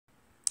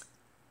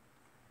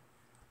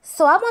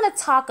So I want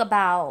to talk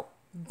about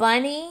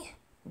Bunny,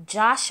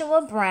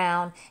 Joshua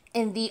Brown,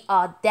 and the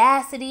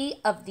audacity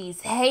of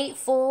these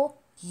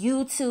hateful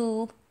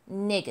YouTube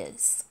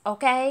niggas,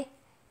 okay?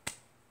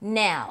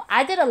 Now,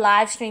 I did a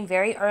live stream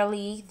very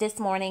early this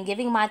morning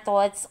giving my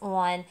thoughts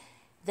on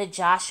the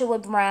Joshua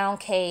Brown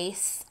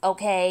case,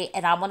 okay?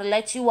 And I want to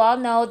let you all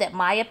know that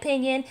my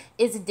opinion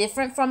is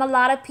different from a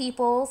lot of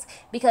people's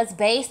because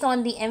based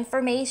on the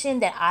information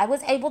that I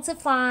was able to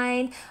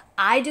find,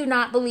 I do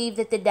not believe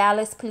that the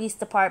Dallas Police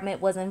Department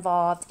was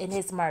involved in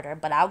his murder,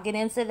 but I'll get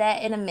into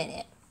that in a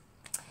minute.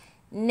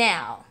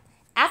 Now,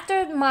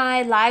 after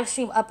my live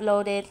stream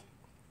uploaded,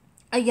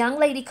 a young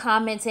lady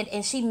commented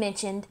and she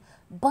mentioned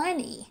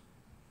Bunny.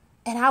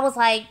 And I was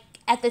like,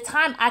 at the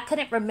time, I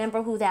couldn't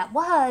remember who that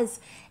was.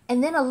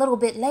 And then a little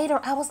bit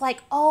later, I was like,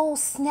 oh,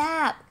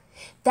 snap.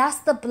 That's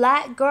the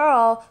black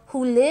girl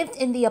who lived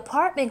in the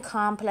apartment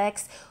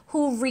complex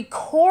who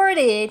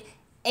recorded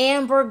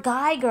Amber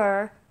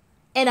Geiger.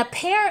 And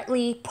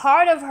apparently,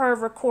 part of her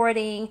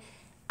recording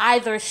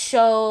either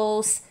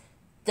shows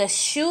the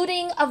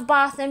shooting of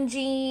Botham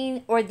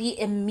Jean or the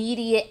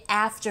immediate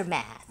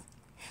aftermath.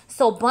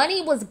 So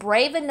Bunny was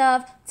brave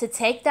enough to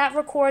take that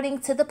recording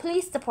to the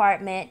police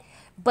department,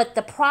 but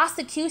the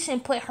prosecution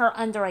put her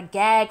under a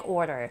gag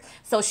order.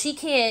 So she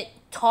can't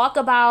talk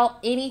about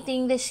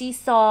anything that she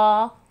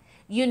saw,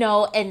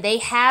 and they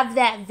have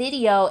that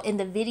video, and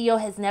the video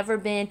has never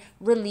been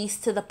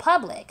released to the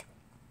public.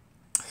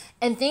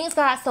 And things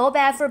got so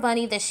bad for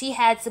Bunny that she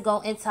had to go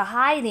into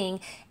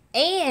hiding.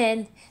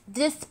 And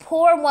this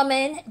poor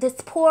woman,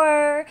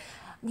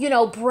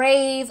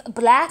 brave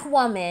black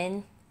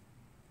woman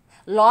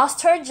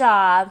lost her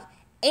job,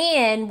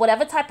 and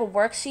whatever type of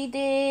work she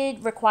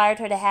did required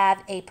her to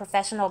have a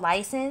professional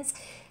license.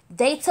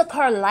 They took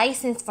her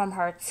license from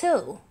her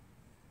too.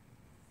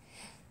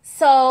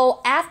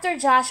 So after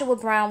Joshua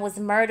Brown was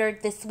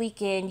murdered this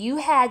weekend, you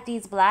had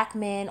these black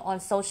men on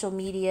social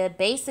media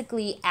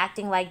basically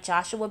acting like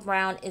Joshua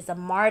Brown is a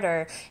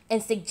martyr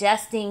and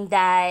suggesting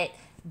that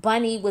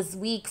Bunny was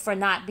weak for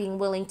not being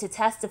willing to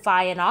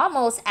testify and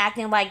almost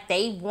acting like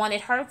they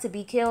wanted her to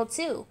be killed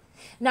too.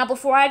 Now,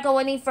 before I go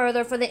any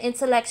further, for the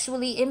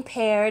intellectually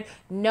impaired,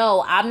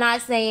 no, I'm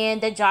not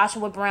saying that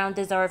Joshua Brown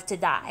deserved to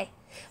die.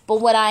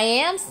 But what I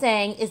am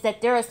saying is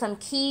that there are some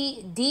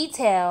key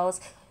details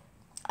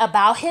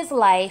about his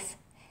life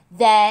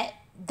that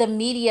the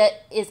media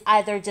is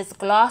either just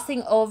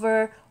glossing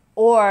over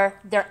or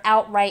they're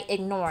outright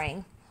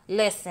ignoring.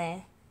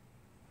 Listen,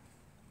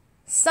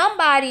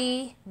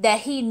 somebody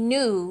that he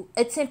knew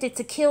attempted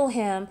to kill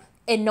him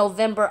in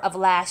November of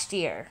last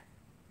year.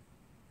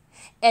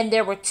 And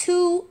there were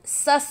 2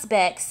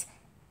 suspects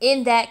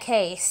in that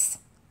case.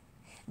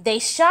 They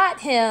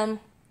shot him,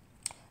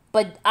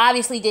 but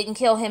obviously didn't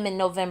kill him in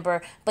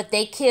November, but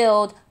they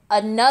killed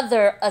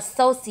another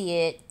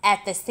associate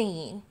at the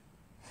scene.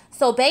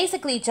 So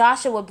basically,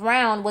 Joshua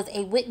Brown was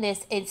a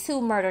witness in 2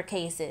 murder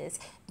cases.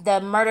 The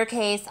murder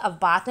case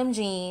of Botham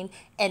Jean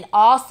and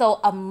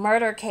also a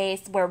murder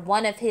case where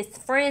one of his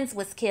friends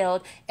was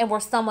killed and where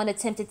someone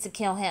attempted to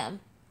kill him.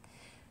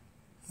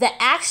 The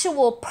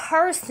actual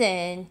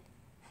person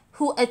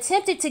who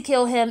attempted to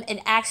kill him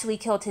and actually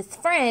killed his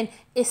friend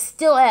is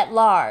still at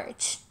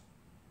large.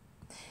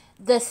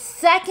 The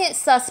second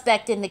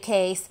suspect in the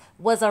case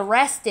was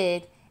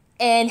arrested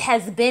and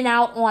has been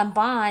out on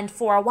bond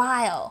for a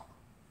while.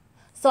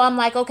 So I'm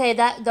like, okay,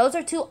 those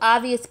are 2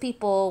 obvious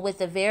people with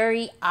a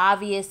very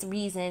obvious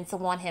reason to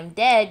want him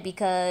dead,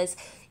 because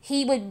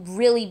he would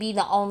really be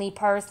the only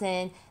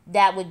person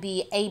that would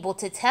be able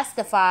to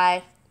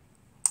testify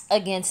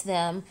against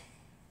them,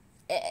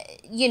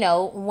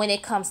 when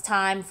it comes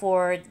time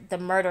for the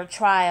murder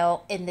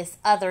trial in this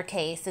other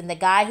case. And the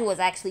guy who was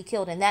actually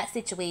killed in that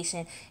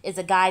situation is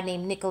a guy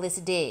named Nicholas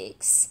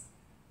Diggs.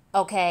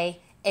 Okay?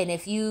 And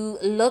if you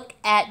look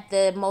at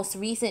the most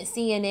recent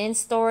CNN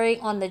story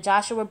on the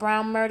Joshua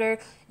Brown murder,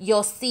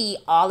 you'll see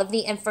all of the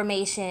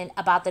information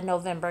about the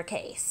November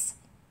case.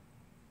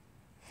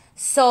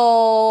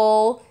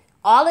 So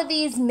all of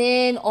these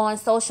men on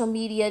social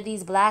media,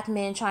 these black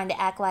men trying to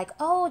act like,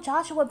 oh,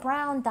 Joshua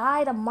Brown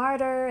died a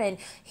martyr and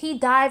he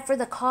died for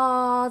the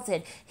cause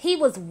and he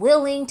was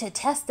willing to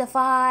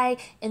testify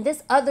and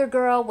this other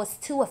girl was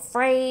too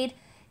afraid.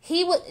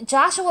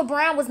 Joshua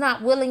Brown was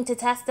not willing to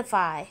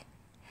testify.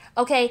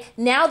 Okay,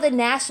 now the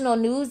national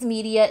news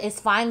media is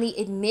finally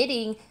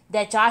admitting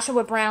that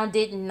Joshua Brown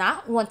did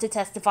not want to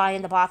testify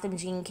in the Botham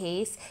Jean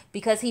case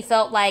because he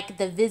felt like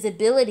the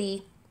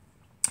visibility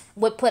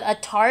would put a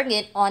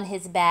target on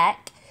his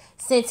back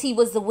since he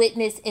was the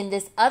witness in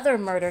this other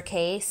murder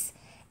case.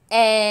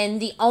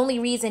 And the only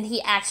reason he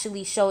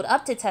actually showed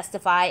up to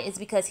testify is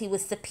because he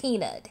was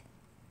subpoenaed.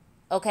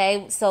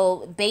 Okay,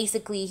 so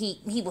basically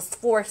he was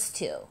forced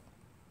to.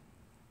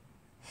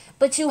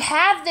 But you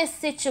have this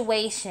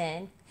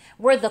situation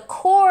where the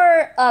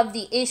core of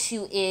the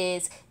issue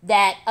is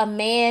that a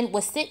man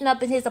was sitting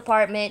up in his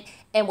apartment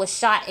and was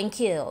shot and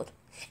killed.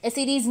 And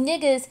see, these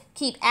niggas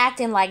keep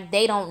acting like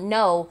they don't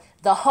know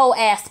the whole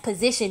ass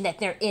position that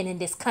they're in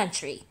this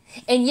country.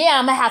 And yeah,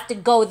 I'm going to have to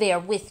go there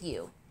with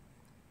you.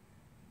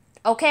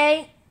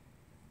 Okay?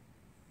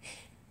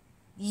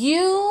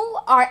 You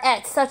are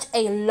at such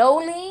a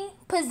lowly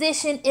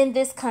position in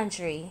this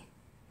country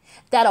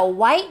that a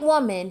white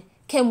woman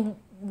can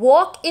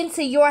walk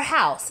into your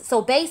house.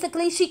 So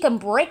basically, she can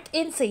break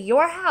into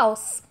your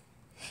house,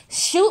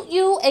 shoot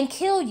you and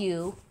kill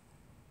you,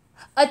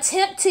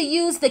 attempt to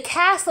use the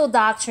castle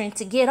doctrine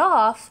to get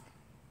off,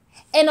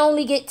 and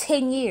only get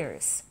 10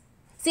 years.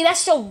 See,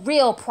 that's your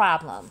real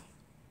problem.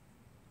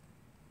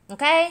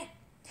 Okay?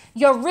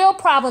 Your real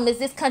problem is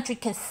this country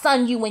can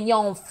sun you in your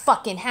own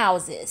fucking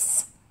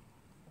houses.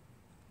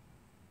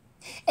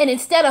 And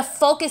instead of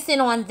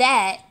focusing on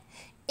that,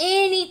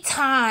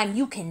 anytime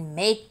you can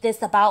make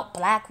this about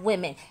black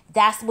women,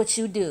 that's what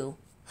you do.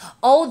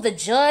 Oh, the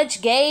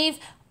judge gave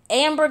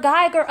Amber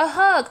Geiger a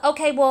hug.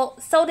 Okay, well,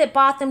 so did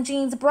Botham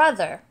Jean's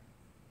brother.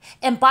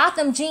 And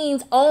Botham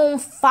Jean's own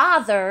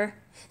father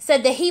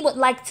said that he would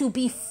like to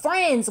be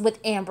friends with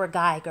Amber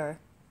Geiger.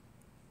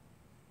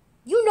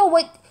 You know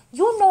what?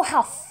 You know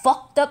how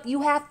fucked up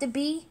you have to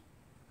be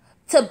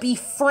to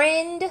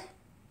befriend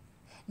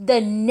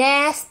the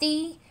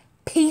nasty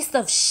piece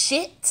of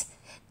shit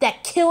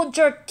that killed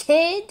your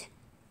kid?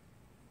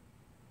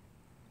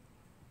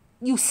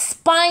 You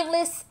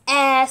spineless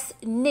ass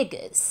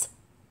niggas.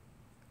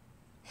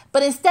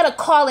 But instead of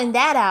calling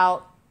that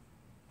out,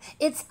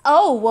 it's,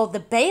 oh, well,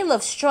 the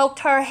bailiff stroked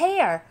her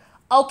hair.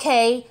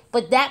 Okay,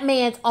 but that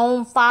man's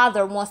own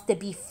father wants to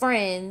be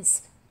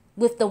friends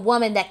with the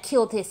woman that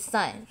killed his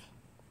son.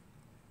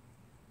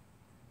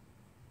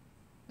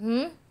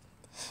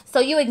 So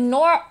you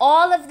ignore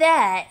all of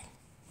that.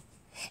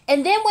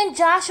 And then when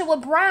Joshua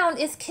Brown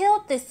is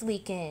killed this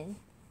weekend,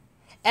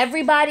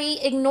 everybody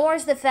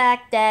ignores the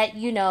fact that,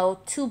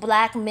 2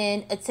 black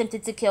men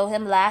attempted to kill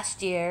him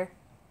last year.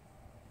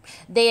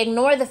 They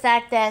ignore the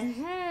fact that,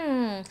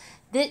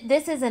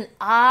 this is an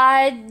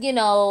odd,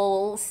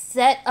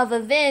 set of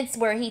events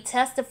where he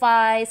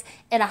testifies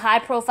in a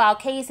high-profile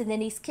case and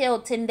then he's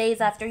killed 10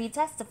 days after he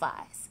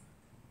testifies.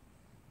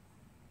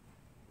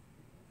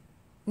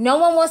 No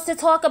one wants to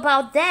talk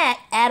about that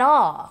at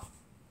all.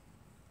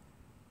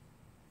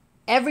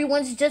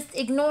 Everyone's just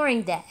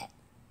ignoring that.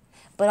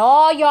 But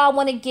all y'all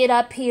want to get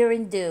up here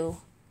and do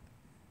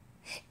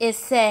is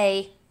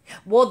say,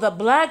 well, the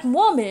black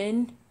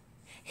woman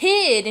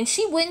hid and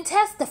she wouldn't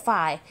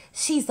testify.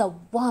 She's a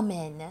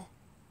woman,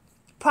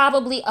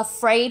 probably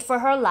afraid for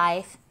her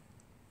life,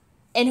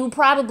 and who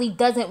probably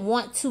doesn't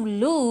want to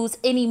lose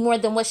any more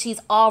than what she's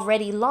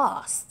already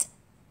lost.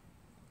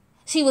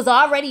 She was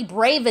already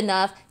brave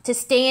enough to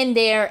stand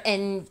there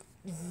and,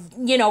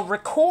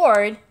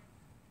 record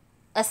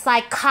a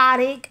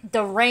psychotic,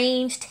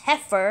 deranged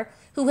heifer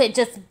who had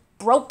just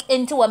broke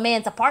into a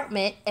man's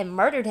apartment and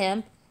murdered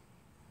him.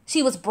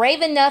 She was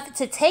brave enough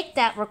to take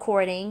that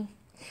recording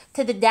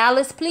to the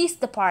Dallas Police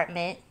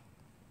Department,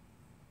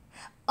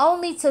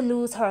 only to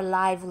lose her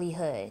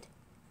livelihood.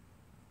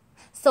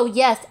 So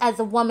yes, as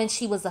a woman,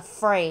 she was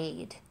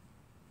afraid.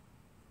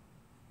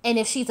 And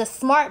if she's a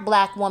smart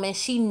black woman,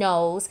 she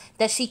knows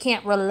that she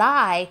can't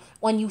rely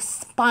on you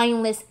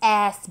spineless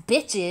ass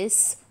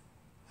bitches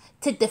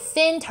to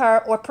defend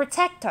her or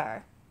protect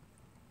her.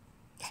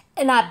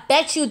 And I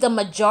bet you the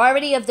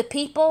majority of the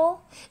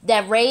people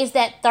that raised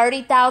that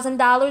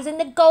 $30,000 in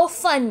the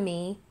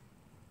GoFundMe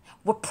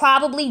were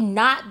probably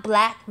not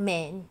black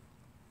men.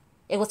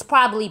 It was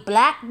probably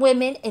black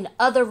women and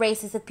other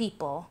races of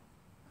people.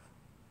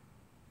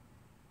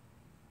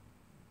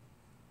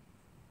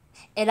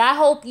 And I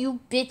hope you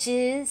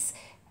bitches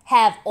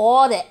have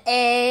all the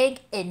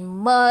egg and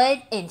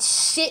mud and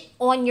shit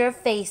on your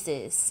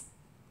faces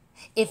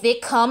if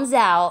it comes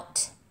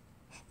out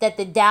that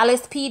the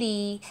Dallas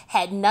PD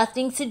had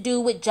nothing to do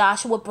with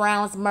Joshua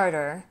Brown's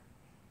murder.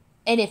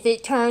 And if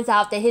it turns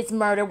out that his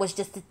murder was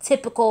just a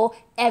typical,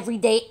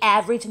 everyday,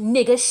 average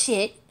nigga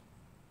shit,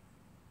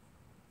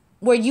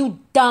 where you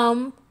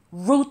dumb,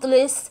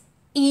 ruthless,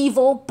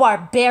 evil,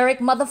 barbaric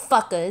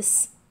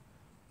motherfuckers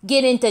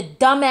get into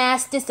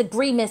dumbass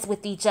disagreements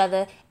with each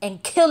other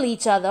and kill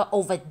each other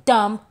over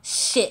dumb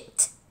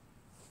shit.